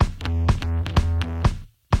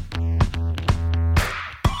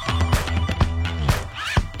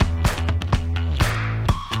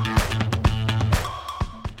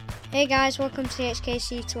Hey guys, welcome to the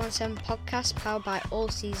HKC 217 podcast powered by All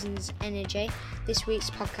Seasons Energy. This week's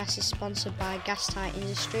podcast is sponsored by Gas-Tight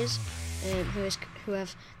Industries, who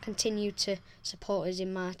have continued to support us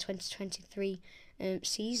in my 2023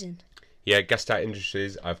 season. Yeah, Gas-Tight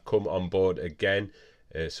Industries, I've come on board again,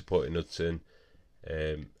 supporting Hudson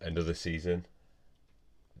another season.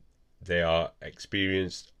 They are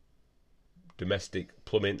experienced domestic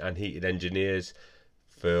plumbing and heating engineers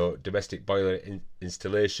for domestic boiler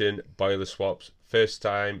installation, boiler swaps, first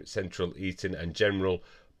time, central heating and general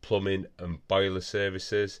plumbing and boiler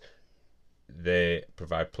services. They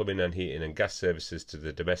provide plumbing and heating and gas services to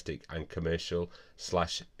the domestic and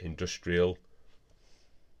commercial/industrial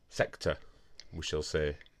sector, we shall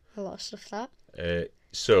say. A lot of stuff that.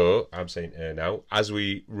 So, I'm saying now, as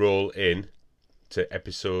we roll in to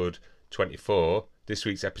episode 24, this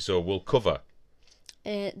week's episode will cover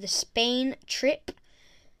the Spain trip,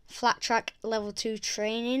 Flattrack level 2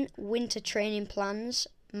 training, winter training plans,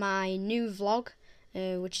 my new vlog,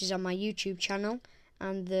 which is on my YouTube channel,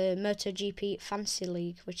 and the MotoGP Fantasy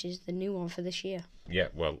League, which is the new one for this year. Yeah,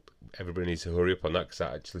 well, everybody needs to hurry up on that because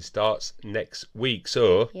that actually starts next week.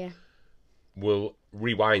 So, yeah, we'll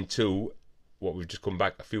rewind to what we've just come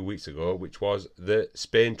back a few weeks ago, which was the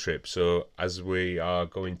Spain trip. So, as we are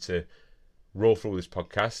going to roll through this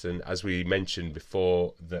podcast, and as we mentioned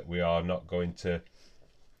before, that we are not going to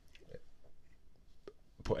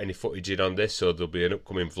put any footage in on this, so there'll be an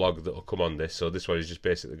upcoming vlog that will come on this. So this one is just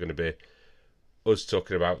basically going to be us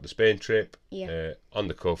talking about the Spain trip, on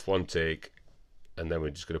the cuff, one take, and then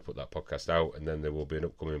we're just going to put that podcast out, and then there will be an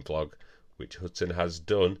upcoming vlog which Hudson has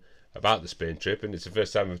done about the Spain trip, and it's the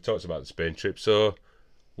first time we've talked about the Spain trip. So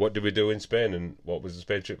what did we do in Spain, and what was the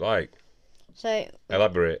Spain trip like? So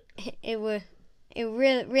Elaborate. It were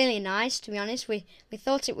really nice, to be honest. We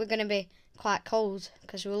thought it were going to be quite cold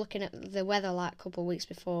because we were looking at the weather like a couple of weeks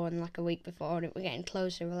before and like a week before, and it were getting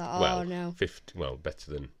closer. We're like, oh no.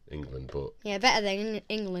 Better than England, but yeah, better than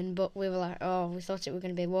England, but we were like, oh, we thought it were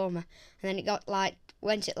going to be warmer, and then it got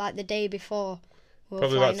went the day before.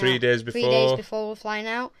 Probably about 3 days before. 3 days before we were flying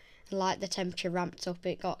out, and the temperature ramped up.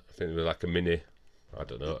 It got. I think it was like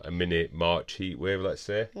a mini March heat wave, let's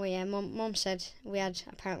say. Well, yeah, Mum said we had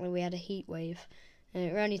a heat wave.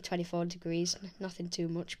 We're only 24 degrees, nothing too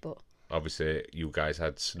much, but. Obviously, you guys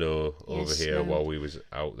had snow over here snow. while we was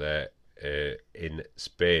out there in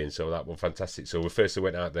Spain, so that was fantastic. So we firstly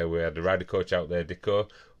went out there, we had a rider coach out there, Dico,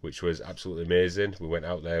 which was absolutely amazing. We went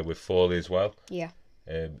out there with Foley as well. Yeah.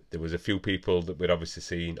 There was a few people that we'd obviously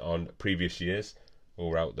seen on previous years who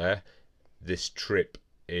were out there. This trip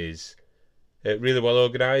is really well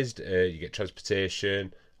organised. You get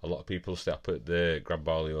transportation. A lot of people stop at the Grand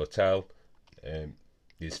Bali Hotel.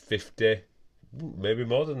 There's 50, maybe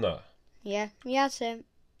more than that. Yeah,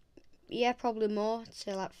 probably more,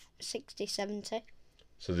 to 60, 70.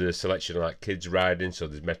 So there's a selection of kids riding, so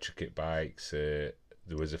there's Metrokit bikes. There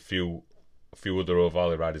was a few other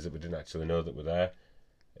O'Valley riders that we didn't actually know that were there.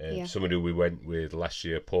 Somebody we went with last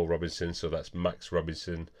year, Paul Robinson, so that's Max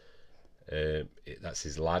Robinson. That's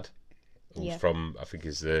his lad, who's from, I think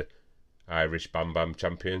he's the Irish Bam Bam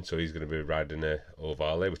champion, so he's going to be riding a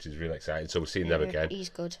O'Valley, which is really exciting. So we're seeing them again. He's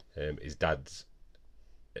good. His dad's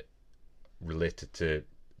related to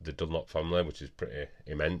the Dunlop family, which is pretty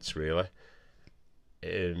immense, really.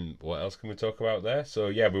 What else can we talk about there? So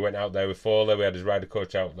yeah, we went out there with Foley. We had his rider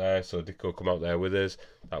coach out there, so Dico come out there with us.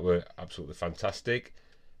 That were absolutely fantastic.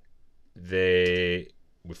 We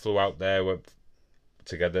flew out there, went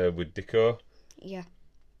together with Dico. Yeah.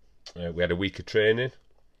 We had a week of training.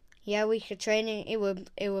 Yeah, week of training. It were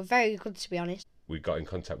very good, to be honest. We got in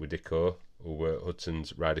contact with Dico, who were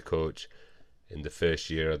Hudson's rider coach in the first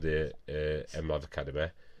year of the MLAV Academy,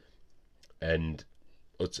 and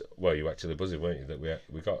you were actually buzzing, weren't you, that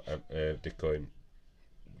we got Dico in.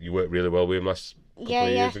 You worked really well with him last couple of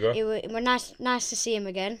years ago. It were nice to see him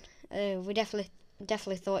again. We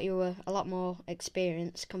definitely thought you were a lot more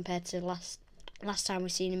experienced compared to last time we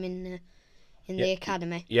seen him in the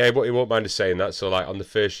academy. Yeah, but he won't mind us saying that. So on the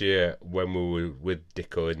first year when we were with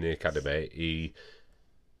Dico in the academy,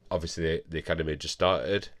 obviously the academy just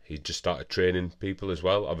started. He just started training people as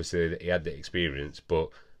well. Obviously he had the experience,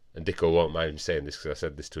 and Dico won't mind me saying this because I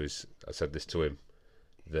said this to him,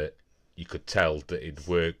 that you could tell that he'd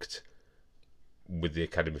worked with the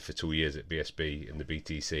academy for 2 years at BSB in the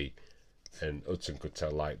BTC, and Hudson could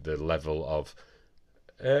tell the level of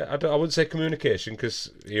I wouldn't say communication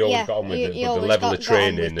because he always got on with it, but the level of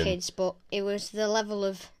training with kids, but it was the level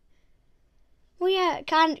of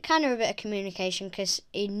kind of a bit of communication because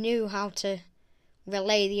he knew how to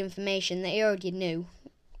relay the information that he already knew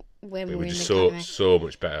when we were in the academy. So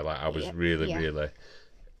much better. I was really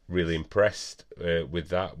really impressed with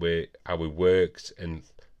that, with how we worked, and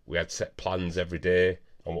we had set plans every day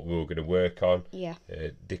on what we were going to work on. Yeah.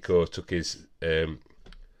 Dicko took his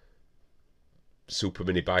super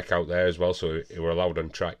mini bike out there as well, so he were allowed on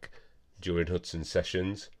track during Hudson's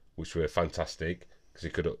sessions, which were fantastic because he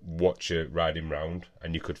could watch you ride him round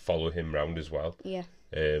and you could follow him round as well. Yeah.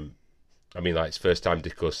 I mean, like, it's first time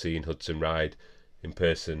Dicko's seen Hudson ride in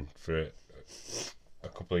person for a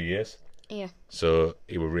couple of years. Yeah. So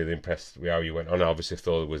he were really impressed with how you went on. Obviously,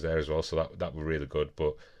 Thor was there as well, so that were really good.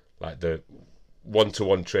 But like the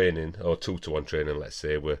 1-to-1 training or 2-to-1 training, let's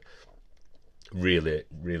say, were really,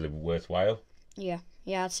 really worthwhile. Yeah.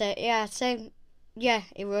 I'd say,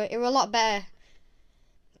 it were a lot better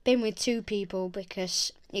being with two people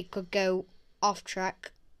because it could go off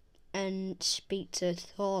track and speak to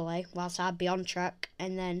Thorley whilst I'd be on track,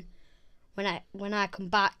 and then when I come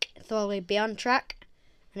back, Thorley'd be on track,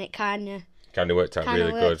 and it kind of worked out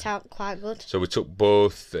really good. Worked out quite good. So we took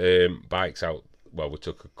both bikes out. Well, we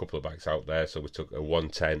took a couple of bikes out there. So we took a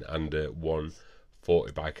 110 and a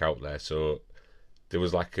 140 bike out there. So there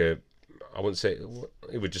was like I wouldn't say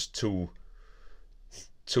it was just two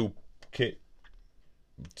kit,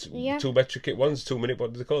 two metric kit ones, 2 minute.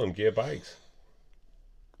 What do they call them? Gear bikes.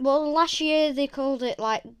 Well, last year they called it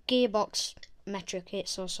like gearbox metric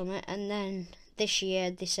kits or something, and then this year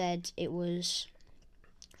they said it was,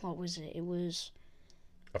 what was it? It was,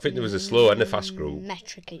 I think there was a slow and a fast group.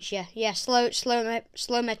 Metric kits, yeah, slow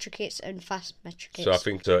metric kits and fast metric kits. So I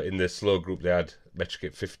think in the slow group they had metric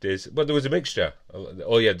kit 50s, but there was a mixture.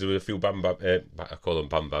 Oh yeah, there were a few bam bam. I call them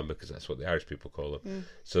bam bam because that's what the Irish people call them.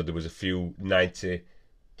 So there was a few 90.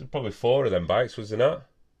 There's probably 4 of them bikes, was there not?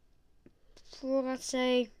 4, I'd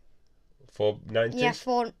say. 4 90s? Yeah,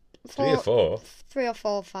 4. 3 or 4? 3 or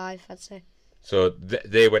 4 or 5, I'd say. So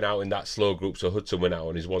they went out in that slow group. So Hudson went out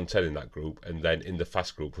on his 110 in that group, and then in the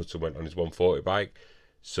fast group, Hudson went on his 140 bike.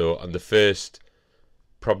 So on the first,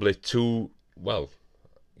 probably 2. Well,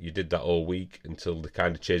 you did that all week until they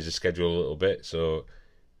kind of changed the schedule a little bit. So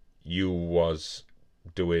you was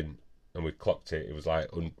doing, and we clocked it. It was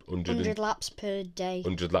like 100 laps per day.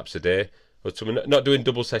 100 laps a day. So we're not doing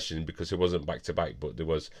double session because it wasn't back to back, but there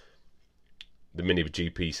was the mini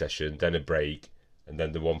GP session, then a break, and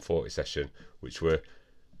then the 140 session, which were,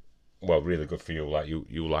 well, really good for you. Like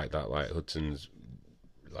you like that. Like Hudson's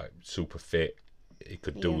like super fit. He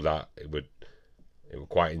could do that. It was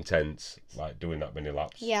quite intense, like doing that many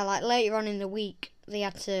laps. Yeah, like later on in the week, they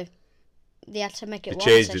had to make it they one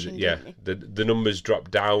changed session. It, yeah. The numbers dropped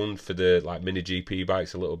down for the like mini GP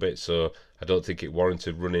bikes a little bit, so I don't think it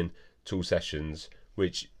warranted running 2 sessions,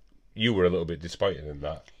 which you were a little bit disappointed in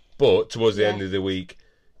that. But towards the end of the week,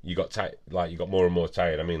 you got tight, like you got more and more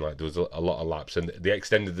tired. I mean, like there was a lot of laps, and they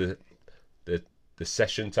extended the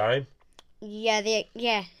session time. Yeah,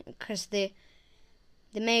 because they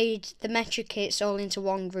made the metric kits all into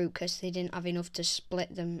one group because they didn't have enough to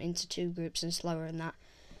split them into 2 groups and slower and that.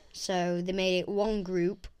 So they made it one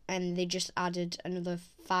group, and they just added another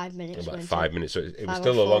 5 minutes. About 5 minutes, so it was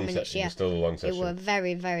still a long session. Yeah. It was still a long session. It was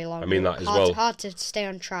very, very long. I mean that as well. Hard to stay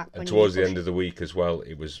on track. And towards the end of the week as well,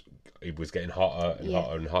 it was getting hotter and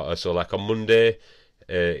hotter and hotter. So like on Monday,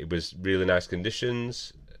 it was really nice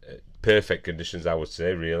conditions, perfect conditions, I would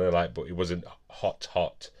say, really. Like, but it wasn't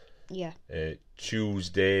hot. Yeah.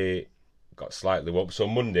 Tuesday got slightly warm. So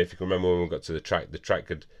Monday, if you can remember when we got to the track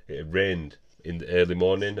it had rained in the early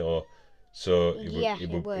morning, or so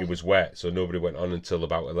it was wet. So nobody went on until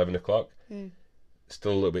about 11 o'clock.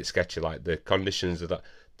 Still a little bit sketchy, like the conditions of that.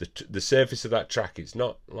 The surface of that track, it's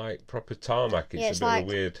not like proper tarmac. It's a bit like,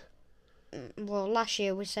 weird. Well, last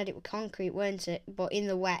year we said it was concrete, weren't it? But in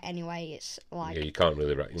the wet anyway, it's like you can't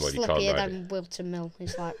really ride. Well, you can't slippier ride than Wilton Mill.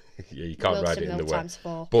 It's like you can't Wilton ride it in the wet.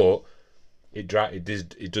 ×4. But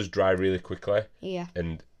it does dry really quickly. Yeah.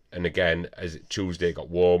 And again, as Tuesday it got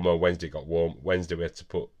warmer, Wednesday it got warm. Wednesday we had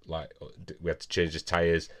to change the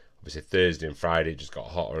tyres. Obviously Thursday and Friday it just got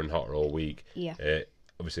hotter and hotter all week. Yeah.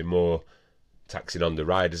 Obviously more taxing on the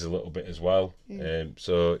riders a little bit as well.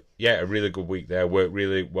 So yeah, a really good week there. Worked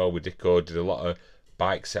really well with Dicko. Did a lot of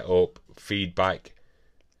bike setup, feedback.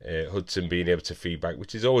 Hudson being able to feedback,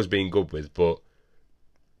 which has always been good with, but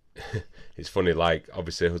it's funny. Like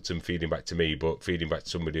obviously Hudson feeding back to me, but feeding back to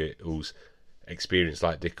somebody who's experienced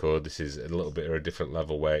like Dicko, this is a little bit of a different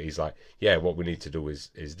level where he's like, yeah, what we need to do is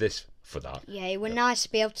this for that. Yeah, it was nice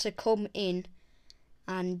to be able to come in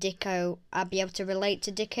and Dicko, I'd be able to relate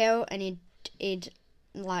to Dicko, and he'd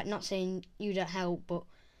like, not saying you don't help, but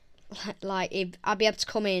like I'd be able to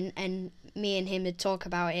come in and me and him would talk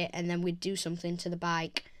about it, and then we'd do something to the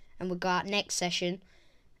bike, and we'd go out next session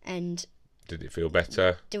and Did it feel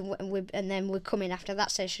better? And then we'd come in after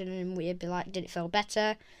that session and we'd be like, did it feel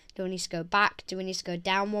better? Do we need to go back? Do we need to go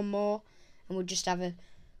down one more? And we'd just have a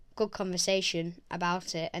good conversation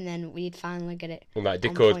about it, and then we'd finally get it. And like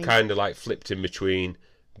Dicko kind of like flipped in between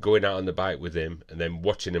going out on the bike with him and then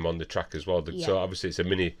watching him on the track as well. So obviously it's a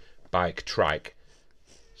mini bike track.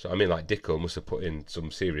 So I mean, like Dicko must have put in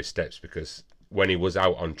some serious steps, because when he was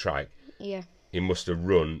out on track, he must have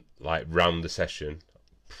run like round the session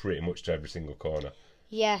pretty much to every single corner.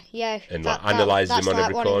 Yeah. And like analysed him on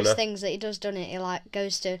every corner. That's like one of his things that he does, doesn't it? He like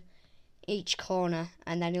goes to each corner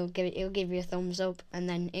and then he'll give you a thumbs up, and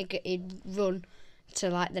then he'd run to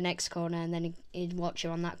like the next corner, and then he'd watch you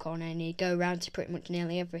on that corner, and he'd go around to pretty much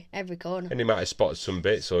nearly every corner. And he might have spotted some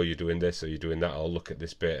bits, or you're doing this or you're doing that, or look at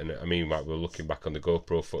this bit. And I mean, like, we're looking back on the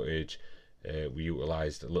GoPro footage, we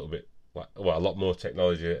utilised a little bit, a lot more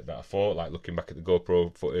technology that I thought, like looking back at the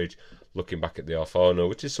GoPro footage, looking back at the Orfano,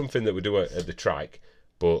 which is something that we do at the track,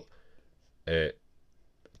 but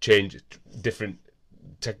change different,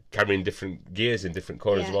 carrying different gears in different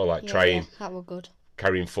corners as well, like trying that were good.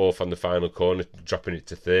 Carrying fourth on the final corner, dropping it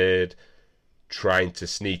to third, trying to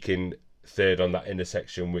sneak in third on that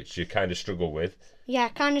intersection, which you kind of struggle with. Yeah, I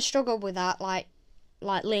kind of struggled with that, like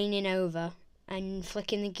leaning over and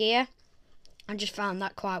flicking the gear. I just found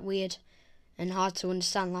that quite weird and hard to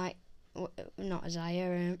understand. Like, not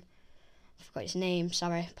Isaiah, I forgot his name.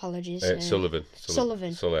 Sorry, apologies. Sullivan.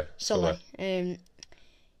 Sully.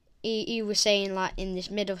 He was saying like in this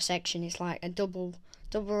middle section, it's like a double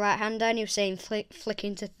right-hander, and he was saying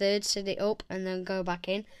flicking to third, set it up, and then go back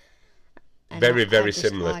in. And very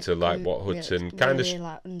similar to like what Hudson really, kind of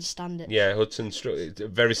like understand it. Yeah, Hudson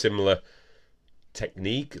very similar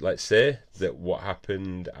technique. Let's say that what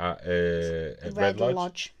happened at Red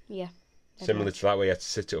Lodge. Yeah. Similar to that, where you had to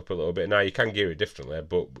sit it up a little bit. Now you can gear it differently,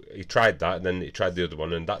 but he tried that, and then he tried the other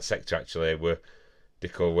one, and that sector actually where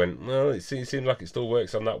Dicko went, well, it seems like it still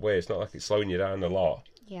works on that way. It's not like it's slowing you down a lot.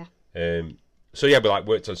 Yeah. So yeah, we like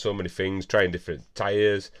worked on so many things, trying different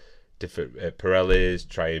tyres, different Pirellis,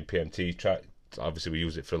 trying PMT track. Obviously, we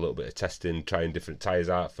use it for a little bit of testing, trying different tyres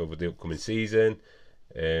out for the upcoming season.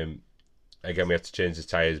 Again, we had to change the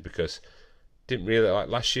tyres because didn't really like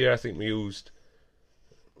last year. I think we used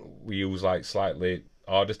like slightly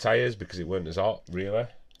harder tyres because it weren't as hot, really.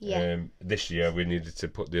 Yeah. This year we needed to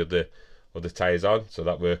put the other tyres on, so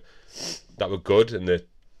that were good, and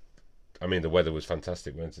the weather was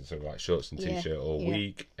fantastic. We went into sort of like shorts and t-shirt all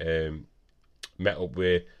week. Met up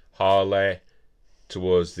with Harley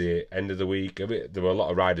towards the end of the week. There were a lot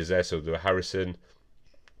of riders there, so there were Harrison.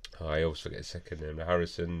 I always forget his second name.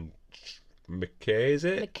 Harrison McKay, is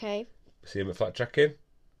it? McKay. See him at Flattracking?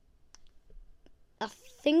 I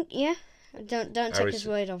think, yeah. Don't take his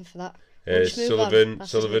word on for that. Sullivan.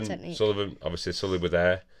 Obviously, Sully were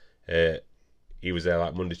there. He was there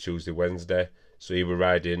like Monday, Tuesday, Wednesday. So he were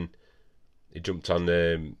riding. He jumped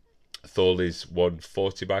on Thorley's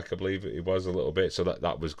 140 bike, I believe it was, a little bit. So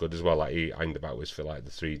that was good as well. Like, he hanged about with us for like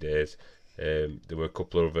the 3 days. There were a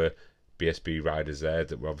couple of other BSB riders there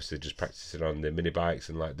that were obviously just practicing on the mini bikes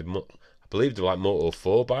and like I believe they were like Moto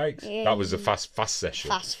 4 bikes. Yeah. That was a fast session.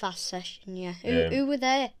 Fast session, yeah. Who were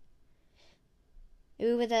there?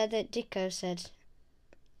 Who were there that Dicko said?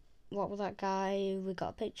 What was that guy who we got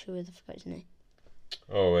a picture with? I forgot his name.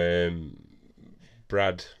 Oh,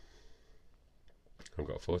 Brad. I've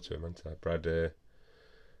got a photo of him, haven't I? Brad.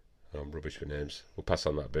 I'm rubbish with names. We'll pass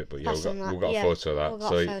on that bit, but yeah, we've got a photo of that. We've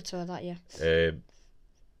got a photo of that, yeah.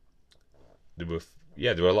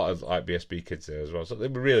 There were a lot of like BSB kids there as well, so they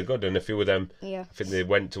were really good. And a few of them, I think they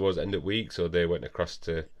went towards the end of the week, so they went across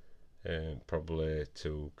to probably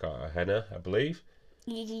to Cartagena, I believe.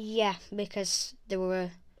 Yeah, because there were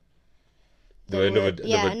another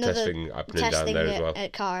testing happening down there as well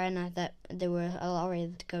at Cartagena. That there were a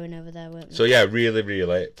lorry going over there, weren't there? So yeah, really,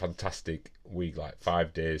 really fantastic week. Like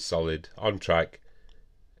 5 days solid on track.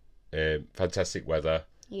 Fantastic weather.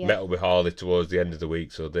 Yeah. Met up with Harley towards the end of the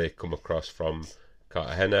week, so they come across from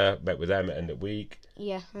Cartagena. Met with them at the end of the week.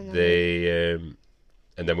 Yeah. And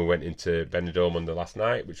then we went into Benidorm on the last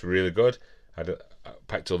night, which was really good. I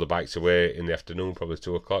packed all the bikes away in the afternoon, probably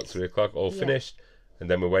 2 o'clock, 3 o'clock, all finished. And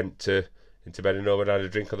then we went into Benidorm and had a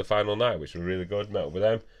drink on the final night, which was really good. Met up with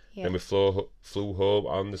them. Yeah. Then we flew home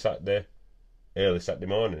on the Saturday, early Saturday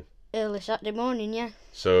morning. Yeah.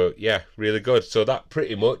 So yeah, really good. So that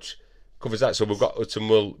pretty much covers that. So I've got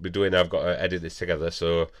to edit this together.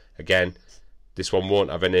 So again, this one won't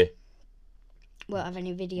have any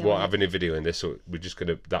video in this, so we're just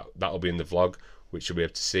gonna that'll be in the vlog, which you'll be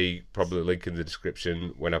able to see, probably link in the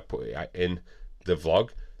description when I put it in the vlog.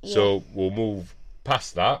 So we'll move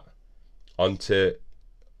past that onto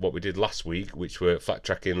what we did last week, which were flat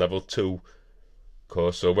tracking level 2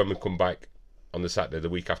 course. So when we come back on the Saturday, the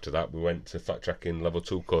week after that, we went to flat tracking level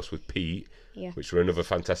 2 course with Pete, which were another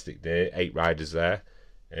fantastic day. 8 riders there,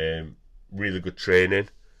 really good training.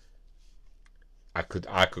 I could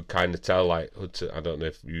kind of tell, like Hudson, I don't know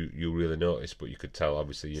if you really noticed, but you could tell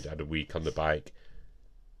obviously you'd had a week on the bike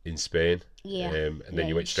in Spain, and then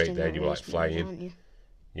you went straight there and you were like flying.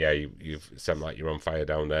 You've sound like you're on fire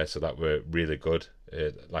down there, so that were really good.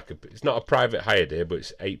 It's not a private hire day, but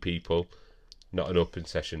it's 8 people, not an open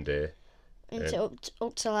session day. And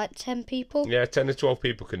up to like 10 people. Yeah, 10 to 12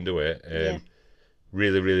 people can do it.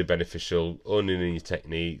 Really, really beneficial. Owning your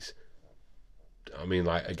techniques. I mean,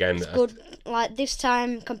 like, again, it's good. Like this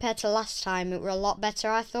time compared to last time, it were a lot better,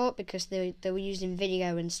 I thought, because they were using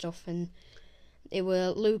video and stuff, and it were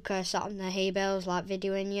Luca sat on the hay bales, like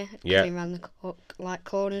videoing you, coming around the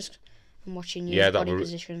corners and watching your body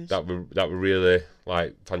positions. That were really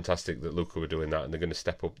like fantastic that Luca were doing that, and they're going to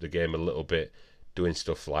step up the game a little bit, doing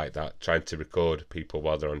stuff like that, trying to record people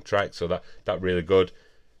while they're on track. So that really good.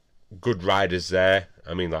 Good riders there.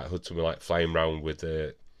 I mean, like Hudson were like flying around with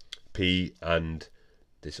Pete and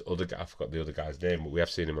this other guy. I forgot the other guy's name, but we have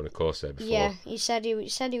seen him on a course there before. Yeah, he said he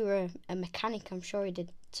were a mechanic. I'm sure he did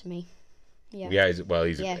to me. Yeah. Yeah. He's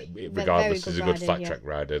regardless, he's a good flat track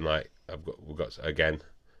rider, and like we've got again.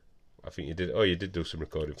 I think you did do some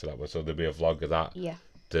recording for that one, so there'll be a vlog of that. Yeah.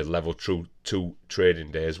 The level 2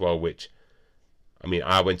 training day as well, which. I mean,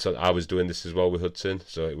 I was doing this as well with Hudson,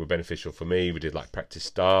 so it was beneficial for me. We did like practice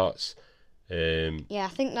starts. I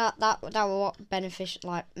think that was what beneficial,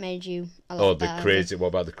 like made you a lot better. What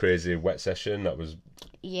about the crazy wet session? That was.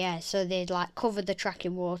 Yeah, so they'd like covered the track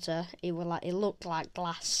in water. It looked like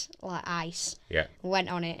glass, like ice. Yeah.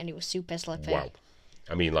 Went on it and it was super slippery. Wow.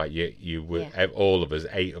 I mean, like you were all of us,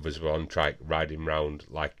 8 of us were on track riding round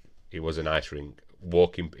like it was an ice rink.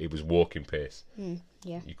 It was walking pace.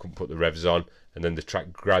 Yeah. You couldn't put the revs on, and then the track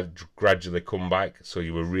gradually come back, so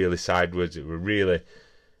you were really sideways. It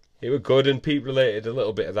were good, and Pete related a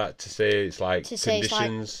little bit of that to say it's like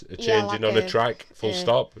conditions are changing on a track. Full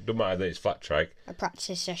stop. It doesn't matter that it's flat track. A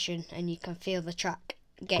practice session, and you can feel the track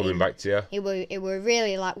coming back to you. It were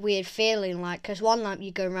really like weird feeling, like because one lap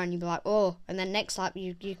you go around, you'd be like, oh, and then next lap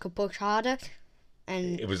you could push harder.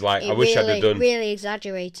 And it was like I wish I'd have done really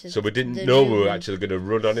exaggerated. So we didn't know we were actually going to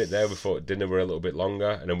run on it there. We thought dinner were a little bit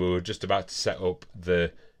longer, and then we were just about to set up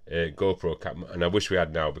the GoPro cam. And I wish we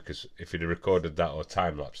had now, because if we'd have recorded that or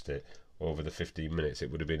time lapsed it over the 15 minutes,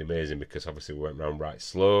 it would have been amazing. Because obviously we went round right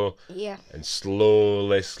slow, and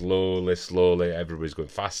slowly, everybody's going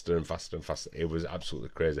faster and faster and faster. It was absolutely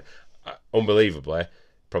crazy, unbelievably,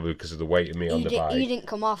 probably because of the weight of me on the bike. You didn't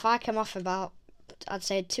come off. I came off about, I'd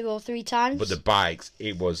say 2 or 3 times. But the bikes,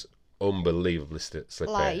 it was unbelievably slippery.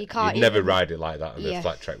 Like, you'd never ride it like that on a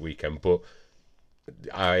flat track weekend. But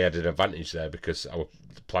I had an advantage there because I was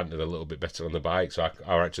planted a little bit better on the bike, so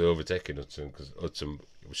I was actually overtaking Hudson because Hudson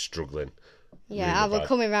was struggling. Yeah, I was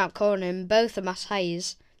coming round corner, and both of my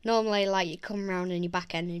tyres, normally like you come round and your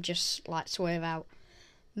back end and just like swerve out.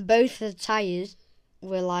 Both of the tyres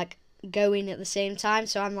were like going at the same time,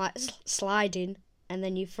 so I'm like sliding. And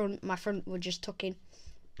then my front were just tucking.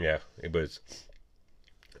 Yeah, it was.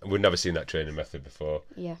 We'd never seen that training method before.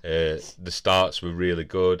 Yeah. The starts were really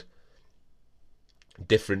good.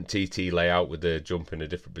 Different TT layout with the jump in a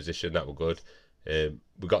different position. That were good.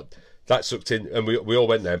 We got that sucked in, and we all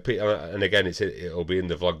went there. And again, it'll be in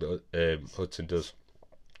the vlog that Hudson does,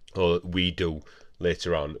 or we do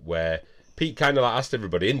later on, where Pete kind of like asked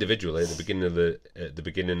everybody individually at the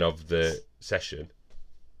beginning of the session.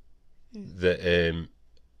 That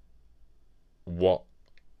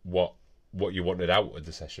what you wanted out of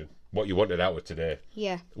the session, what you wanted out of today.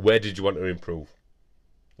 Yeah. Where did you want to improve?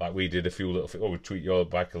 Like we did a few little things. We tweaked your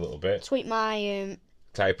bike a little bit. Tweak my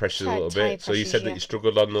tyre pressure a little bit. So you said that you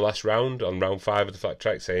struggled on the last round, on round 5 of the flat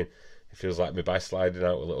track, saying it feels like my bike's sliding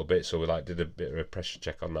out a little bit. So we did a bit of a pressure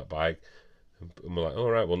check on that bike. And we're like,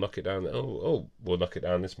 all right, we'll knock it down. We'll knock it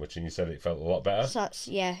down this much. And you said it felt a lot better. So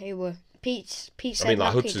it were. Pete said, I mean,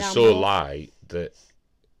 like Hudson's so light that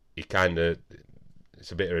he kind of,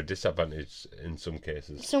 it's a bit of a disadvantage in some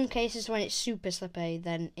cases. In some cases, when it's super slippery,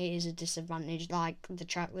 then it is a disadvantage, like the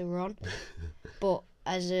track they were on. But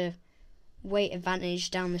as a weight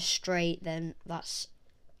advantage down the straight, then that's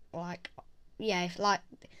like,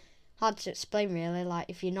 hard to explain really. Like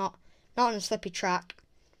if you're not on a slippy track,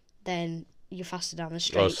 then you're faster down the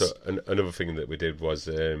straights. Also, another thing that we did was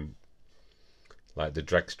like the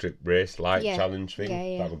drag strip race challenge thing.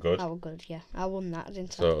 Yeah. That was good. That was good, yeah. I won that,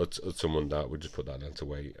 didn't I? So Hudson won that. We just put that down to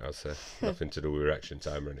weight. I say nothing to do with reaction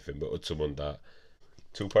time or anything, but Hudson won that.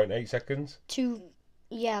 2.8 seconds?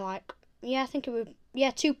 I think it was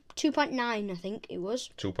 2.9. I think it was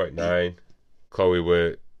 2.9. Chloe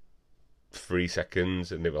were 3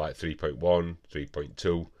 seconds, and they were like 3.1,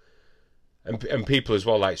 3.2, and people as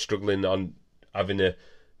well like struggling on having a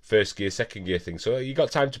first gear, second gear thing. So you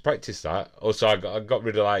got time to practice that. Also, I got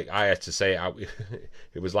rid of I had to say it out.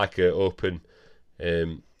 It was like an open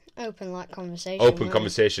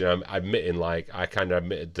conversation. I'm admitting I kind of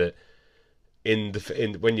admitted that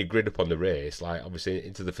when you grid up on the race, like obviously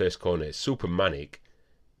into the first corner, it's super manic.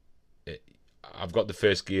 I've got the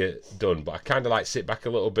first gear done, but I kind of sit back a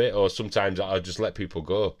little bit, or sometimes I'll just let people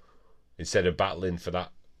go instead of battling for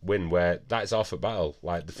that win. Where that's half a battle.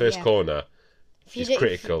 Like the first corner. It's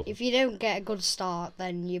critical. If you don't get a good start,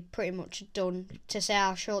 then you're pretty much done, to say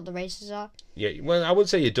how short the races are. Yeah, well, I wouldn't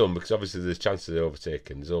say you're done, because obviously there's chances of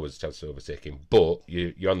overtaking. There's always a chance of overtaking, but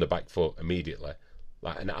you're on the back foot immediately.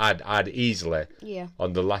 And I'd easily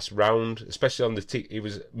on the last round, especially on the T. It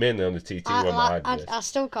was mainly on the TT one that I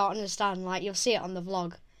still can't understand. You'll see it on the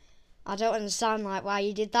vlog. I don't understand why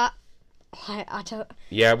you did that. I don't.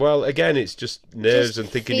 Yeah, well, again, it's just nerves and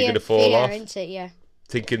thinking you're going to fall off. Isn't it? Yeah.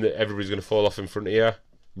 Thinking that everybody's going to fall off in front of you.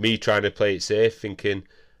 Me trying to play it safe, thinking,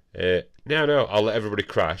 no, I'll let everybody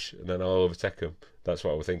crash and then I'll overtake them. That's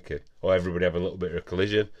what I was thinking. Or everybody have a little bit of a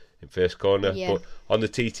collision in first corner. Yeah. But on the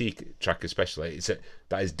TT track especially,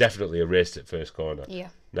 that is definitely a race at first corner. Yeah.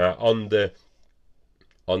 Now, on the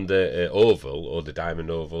oval, or the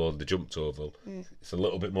diamond oval, or the jumped oval, it's a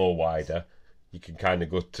little bit more wider. You can kind of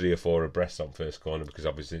go 3 or 4 abreast on first corner, because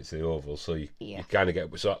obviously it's the oval, so you kind of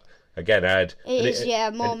get... So, again,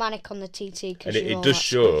 more manic on the TT. And it does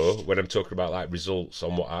show, when I'm talking about results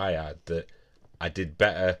on what I had, that I did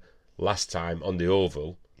better last time on the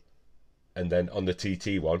oval, and then on the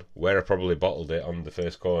TT one, where I probably bottled it on the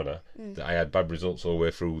first corner, that I had bad results all the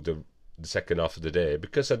way through the second half of the day,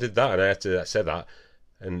 because I did that, and I had to say that.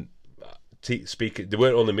 And there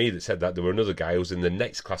weren't only me that said that, there were another guy who was in the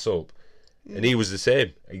next class up, and he was the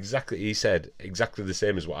same. He said exactly the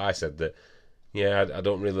same as what I said, that I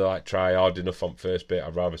don't really try hard enough on first bit.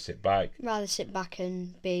 I'd rather sit back.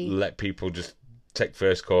 And let people just take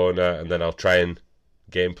first corner, and then I'll try and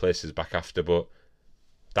gain places back after. But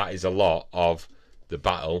that is a lot of the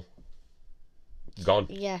battle gone.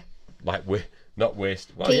 Yeah. We're not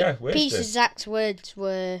waste. Well, wasted. Pete's exact words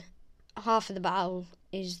were, half of the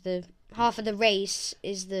race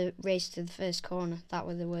is the race to the first corner. That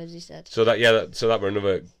were the words he said. So that were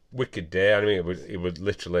another wicked day. I mean, it was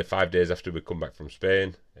literally 5 days after we come back from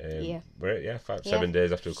Spain. 7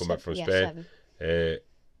 days after we come back from Spain. 7.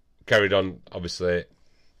 Carried on, obviously,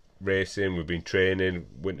 racing. We've been training,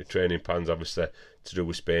 winter training plans, obviously, to do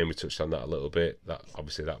with Spain. We touched on that a little bit. That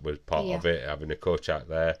was part of it, having a coach out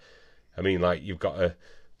there. I mean, you've got to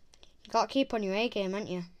keep on your A game, haven't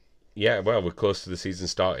you? Yeah, well, we're close to the season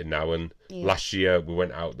starting now, and last year we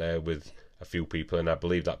went out there with a few people, and I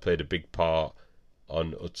believe that played a big part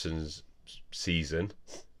on Hudson's season.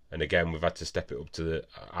 And again, we've had to step it up to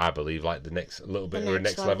I believe, the next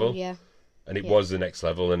level. Yeah. And it was the next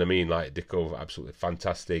level. And I mean, Dicko, absolutely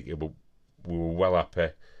fantastic. We were well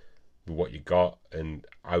happy with what you got and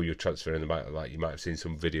how you're transferring the bike. You might have seen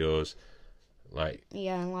some videos.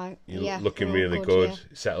 Looking really good. Yeah.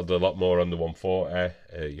 Settled a lot more on the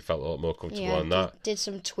 140. You felt a lot more comfortable on that. Did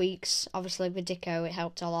some tweaks. Obviously, with Dicko, it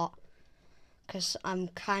helped a lot. Because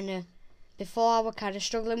before I was kind of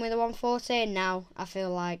struggling with the 140, and now I feel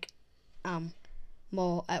like I'm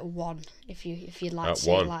more at 1, if you'd like to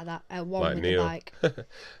say it like that. At 1 with Neil. The bike.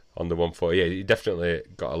 On the 140, you definitely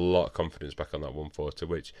got a lot of confidence back on that 140,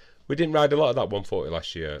 which we didn't ride a lot of that 140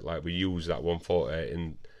 last year. We used that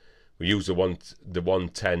 140 we used the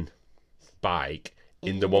 110 bike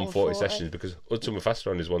in the 140 sessions, because Hudson were faster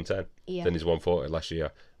on his 110 than his 140 last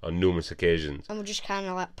year on numerous occasions. And we just kind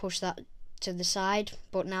of push that to the side,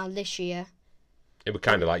 but now this year it was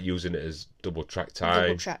kind of using it as double track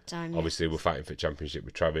time. Yeah. Obviously, we're fighting for championship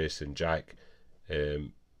with Travis and Jack, but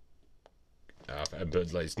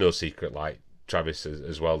it's no secret. Travis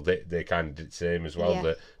as well, they kind of did the same as well.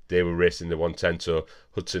 That they were racing the 110, so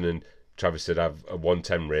Hudson and Travis would have a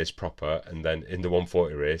 110 race proper, and then in the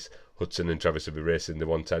 140 race, Hudson and Travis would be racing the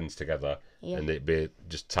 110s together, and it'd be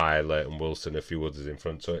just Tyler and Wilson, a few others in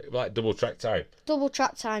front. So it was double track time. Double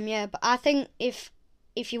track time, yeah. But I think if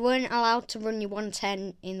you weren't allowed to run your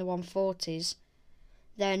 110 in the 140s,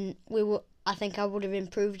 then I think I would have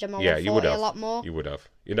improved on my 140 a lot more. You would have.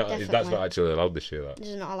 That's not actually allowed this year. It's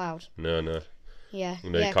not allowed. No. Yeah.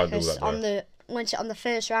 You can't do that. On the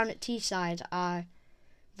first round at Teesside, I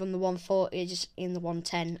run the 140 just in the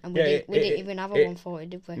 110, and we didn't even have a 140,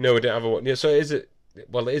 did we? No, we didn't have a one. Yeah, so is it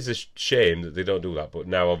well, it is a shame that they don't do that. But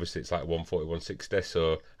now obviously it's like 140, 160,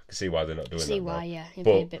 so I can see why they're not doing that. See why, now. yeah, it'd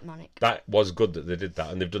But be a bit manic. that was good that they did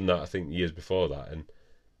that, and they've done that I think years before that, and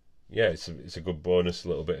yeah, it's a good bonus, a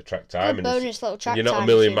little bit of track time. Good bonus little track time. You're not a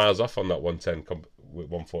million miles off on that 110 with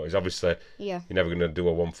 140s. Obviously, yeah, you're never going to do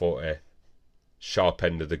a 140 sharp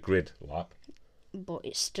end of the grid lap. But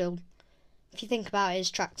it's still, if you think about it as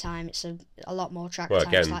track time, it's a lot more track Well,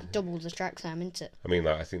 time. It's again, like double the track time, isn't it? I mean,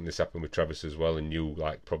 like I think this happened with Travis as well, and you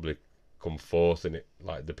like probably come fourth, and it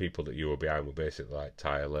like the people that you were behind were basically like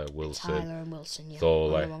Tyler, Wilson, And Wilson, yeah,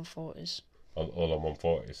 Thorley, all on 140s. All on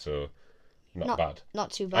 140, so not bad.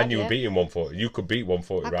 Not too bad. And you were yeah. beating 140. You could beat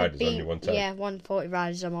 140 riders on your 110. Yeah, 140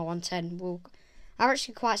 riders on my 110. Well, I'm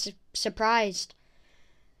actually quite surprised.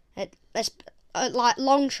 Like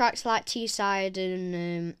long tracks like Teesside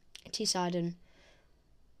and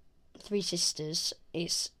Three Sisters,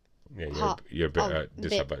 it's you're a bit at a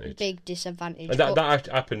disadvantage. Big disadvantage. And that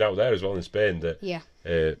happened out there as well in Spain.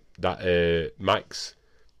 That Max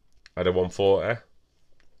had a 140,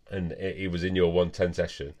 and he was in your 110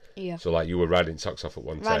 session. Yeah. So like you were riding socks off at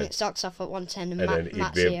 110. Riding socks off at 110, and then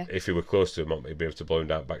Matt's here. if he were close to him, he'd be able to blow him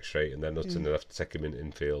down back straight, and then Hudson would have to take him in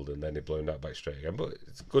infield, and then he'd blow him down back straight again. But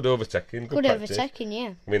it's good overtaking, good practice. Overtaking,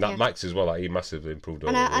 yeah. I mean, that Max as well, like, he massively improved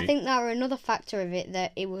over And the week. I think that were another factor of it,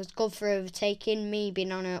 that it was good for overtaking, me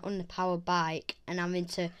being on an underpowered bike and having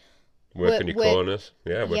to work on your corners.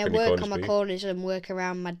 Yeah, work on my corners and work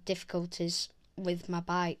around my difficulties with my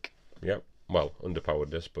bike. Yep. Well,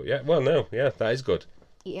 underpoweredness, but yeah, well, no, yeah, that is good.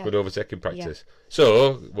 Yeah. Good overtaking practice. Yeah.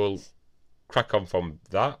 So, we'll crack on from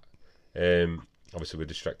that. Obviously, we're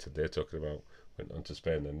distracted there talking about, went on to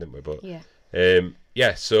Spain then, didn't we? But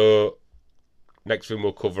yeah. So, next thing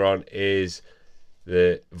we'll cover on is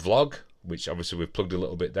the vlog, which obviously we've plugged a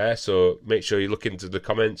little bit there. So, make sure you look into the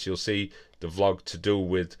comments. You'll see the vlog to do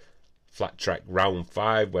with Flattrack Round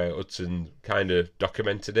 5, where Hudson kind of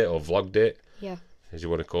documented it or vlogged it. Yeah. As you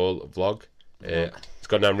want to call it, vlog. It's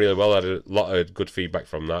gone down really well. I had a lot of good feedback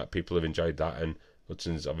from that. People have enjoyed that, and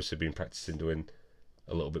Hudson's obviously been practicing doing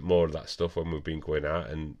a little bit more of that stuff when we've been going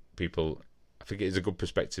out. And people, I think it is a good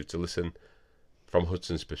perspective to listen from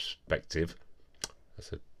Hudson's perspective.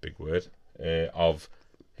 That's a big word. Of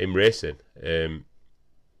him racing, and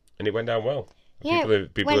it went down well. Yeah,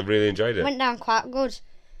 people have really enjoyed it. Went down quite good.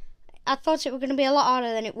 I thought it was going to be a lot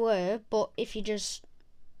harder than it were, but if you just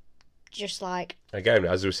like, again,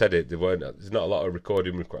 as we said, there's not a lot of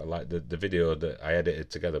recording. Like the video that I edited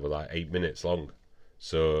together were like 8 minutes long,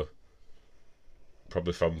 so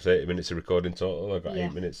probably from 30 minutes of recording total, I got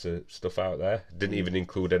 8 minutes of stuff out there. Didn't even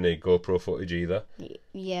include any GoPro footage either.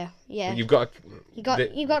 Yeah. But you got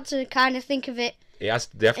to kind of think of it. They have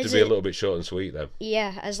to be a little bit short and sweet then.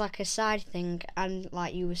 Yeah, as like a side thing, and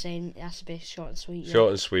like you were saying, it has to be short and sweet. Yeah. Short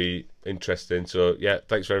and sweet, interesting. So yeah,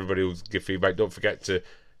 thanks for everybody who give feedback. Don't forget to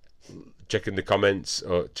check in the comments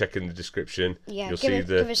or check in the description. Yeah, you'll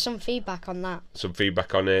give us some feedback on that. Some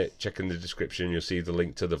feedback on it. Check in the description. You'll see the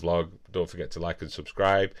link to the vlog. Don't forget to like and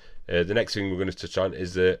subscribe. The next thing we're going to touch on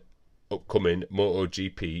is the upcoming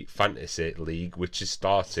MotoGP Fantasy League, which is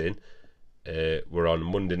starting. We're on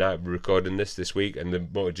Monday night. We're recording this week, and the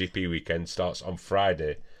MotoGP weekend starts on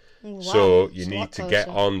Friday. Wow, so you need to get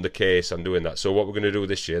on the case on doing that. So what we're going to do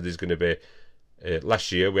this year, there's going to be.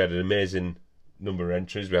 Last year we had an amazing number of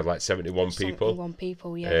entries. We had like 71 people. 71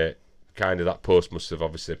 people, yeah. Kind of that post must have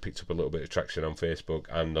obviously picked up a little bit of traction on Facebook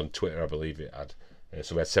and on Twitter, I believe it had.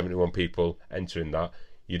 So we had 71 people entering that.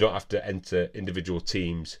 You don't have to enter individual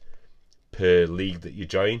teams per league that you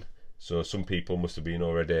join. So some people must have been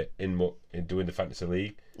already in doing the fantasy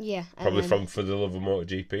league. Yeah. Probably from For the Love of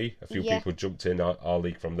MotoGP. A few people jumped in our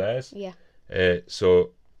league from theirs. Yeah. So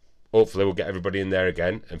hopefully we'll get everybody in there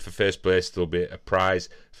again, and for first place there'll be a prize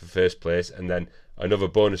for first place, and then another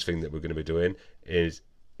bonus thing that we're going to be doing is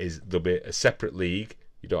there'll be a separate league.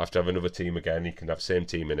 You don't have to have another team again, you can have the same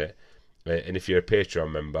team in it, and if you're a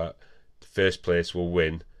Patreon member, the first place will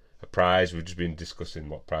win a prize. We've just been discussing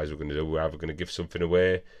what prize we're going to do. We're either going to give something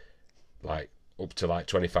away like up to like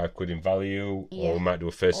 25 quid in value, or we might do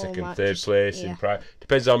a first, second, third place in prize.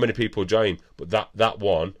 Depends on how many people join, but that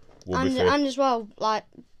one will be and as well, like,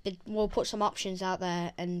 we'll put some options out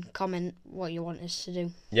there and comment what you want us to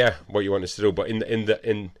do. Yeah, what you want us to do. But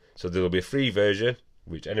so there'll be a free version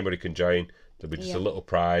which anybody can join. There'll be just a little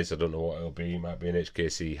prize. I don't know what it'll be. It might be an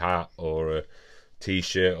HKC hat or a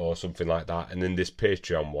T-shirt or something like that. And then this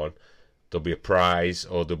Patreon one, there'll be a prize,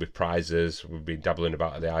 or there'll be prizes. We've been dabbling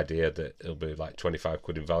about the idea that it'll be like 25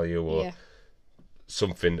 quid in value, or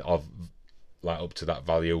something of like up to that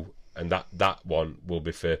value. And that one will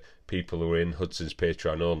be for people who are in Hudson's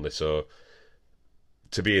Patreon only. So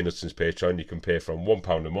to be in Hudson's Patreon, you can pay from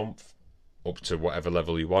 £1 a month up to whatever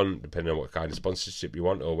level you want, depending on what kind of sponsorship you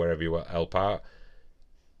want or wherever you want to help out.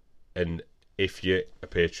 And if you're a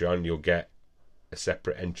Patreon, you'll get a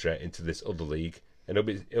separate entry into this other league, and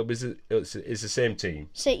it's the same team.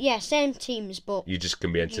 So yeah, same teams, but you just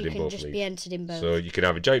can be entered in both leagues. You can just be entered in both. So you can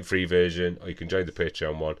have a joint free version, or you can join the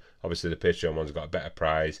Patreon one. Obviously, the Patreon one's got a better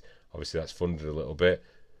prize. Obviously, that's funded a little bit,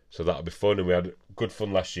 so that'll be fun. And we had good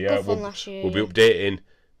fun last year. We'll be updating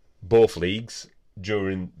both leagues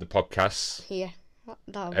during the podcasts. Yeah,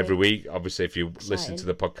 every week. Obviously, if you listened to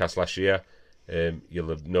the podcast last year, you'll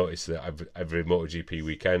have noticed that every MotoGP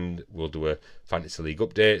weekend we'll do a Fantasy League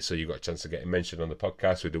update, so you've got a chance of getting mentioned on the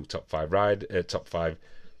podcast. We do top five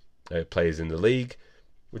players in the league,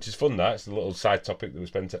 which is fun. That's a little side topic that we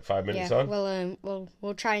spent 5 minutes on.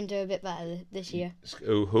 We'll try and do a bit better this year.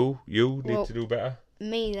 Who you need to do better?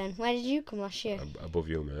 Me then. Where did you come last year? Above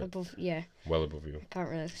you, mate. Yeah. Well above you. I can't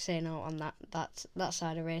really say no on that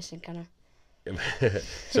side of racing, can I?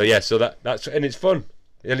 So yeah, that's and it's fun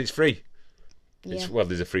and it's free. Yeah.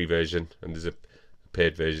 There's a free version and there's a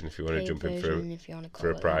paid version if you want to jump in for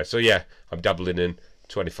a prize. So yeah, I'm dabbling in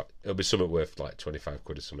 25. It'll be something worth like 25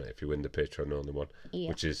 quid or something if you win the Patreon only one,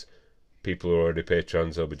 which is people who are already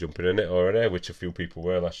patrons will be jumping in it already, which a few people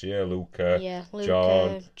were last year. Luca,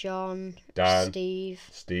 John, Dan,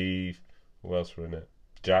 Steve. Who else were in it?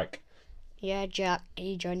 Jack. Yeah, Jack.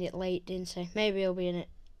 He joined it late, didn't he? Maybe he'll be in it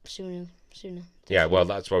sooner. Yeah, well,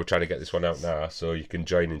 that's why we're trying to get this one out now, so you can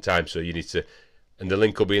join in time. So you need to, and the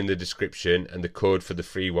link will be in the description, and the code for the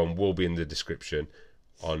free one will be in the description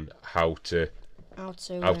on how to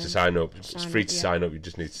sign up. It's free to sign up. You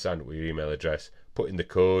just need to sign up with your email address. Put in the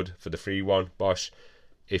code for the free one, Bosch.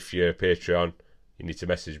 If you're a Patreon, you need to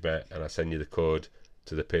message me, and I'll send you the code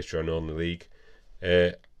to the Patreon only league.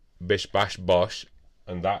 Bish Bash Bosch,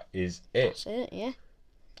 and that is it. That's it. Yeah.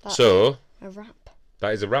 That's a wrap.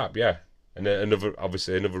 That is a wrap. Yeah. And another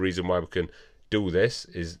reason why we can do this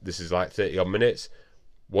is like 30 odd minutes,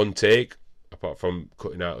 one take, apart from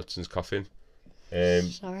cutting out Hudson's coughing.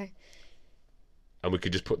 Sorry. And we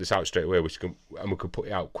could just put this out straight away, and we could put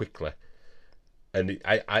it out quickly. And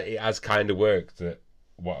it has kind of worked. That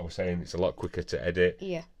what I was saying, it's a lot quicker to edit.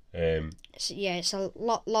 Yeah. It's a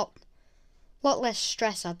lot less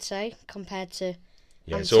stress, I'd say, compared to.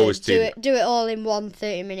 Yeah, it's always do it all in one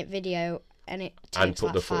 30-minute video. And it takes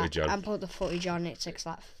put the footage on. It takes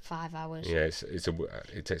like 5 hours. Yeah,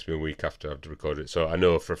 it takes me a week after I have to record it. So I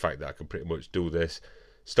know for a fact that I can pretty much do this,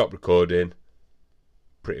 stop recording,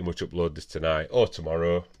 pretty much upload this tonight or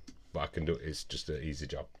tomorrow. But I can do it. It's just an easy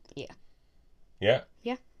job. Yeah. Yeah.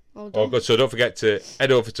 Yeah. All good. So don't forget to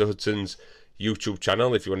head over to Hudson's YouTube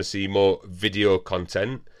channel if you want to see more video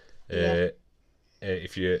content.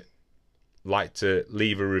 If you like to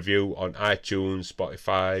leave a review on iTunes,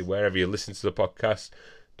 Spotify, wherever you listen to the podcast.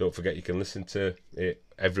 Don't forget you can listen to it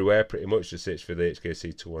everywhere pretty much. Just search for the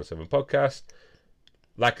HKC 217 podcast.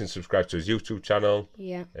 Like and subscribe to his YouTube channel.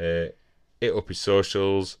 Yeah. Hit up his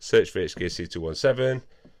socials. Search for HKC 217.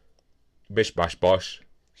 Bish Bash Bosh.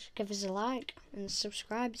 Just give us a like and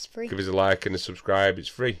subscribe. It's free. Give us a like and a subscribe. It's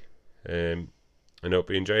free. I hope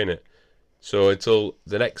you're enjoying it. So until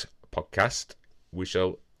the next podcast, we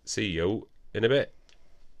shall see you in a bit.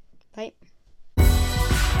 Bye.